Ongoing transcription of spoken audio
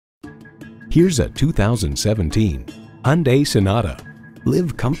Here's a 2017 Hyundai Sonata.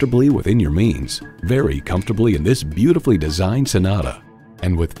 Live comfortably within your means, very comfortably in this beautifully designed Sonata.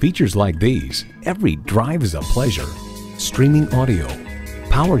 And with features like these, every drive is a pleasure. Streaming audio,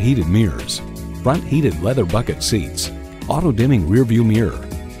 power heated mirrors, front heated leather bucket seats, auto dimming rear view mirror,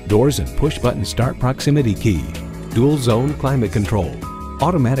 doors and push button start proximity key, dual zone climate control,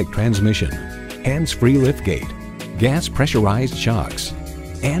 automatic transmission, hands-free liftgate, gas pressurized shocks,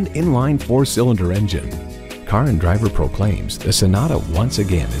 and inline 4-cylinder engine. Car and Driver proclaims the Sonata once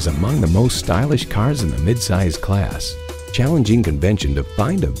again is among the most stylish cars in the mid-size class. Challenging convention to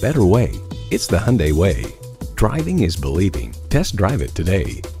find a better way. It's the Hyundai way. Driving is believing. Test drive it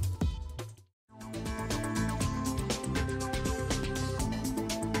today.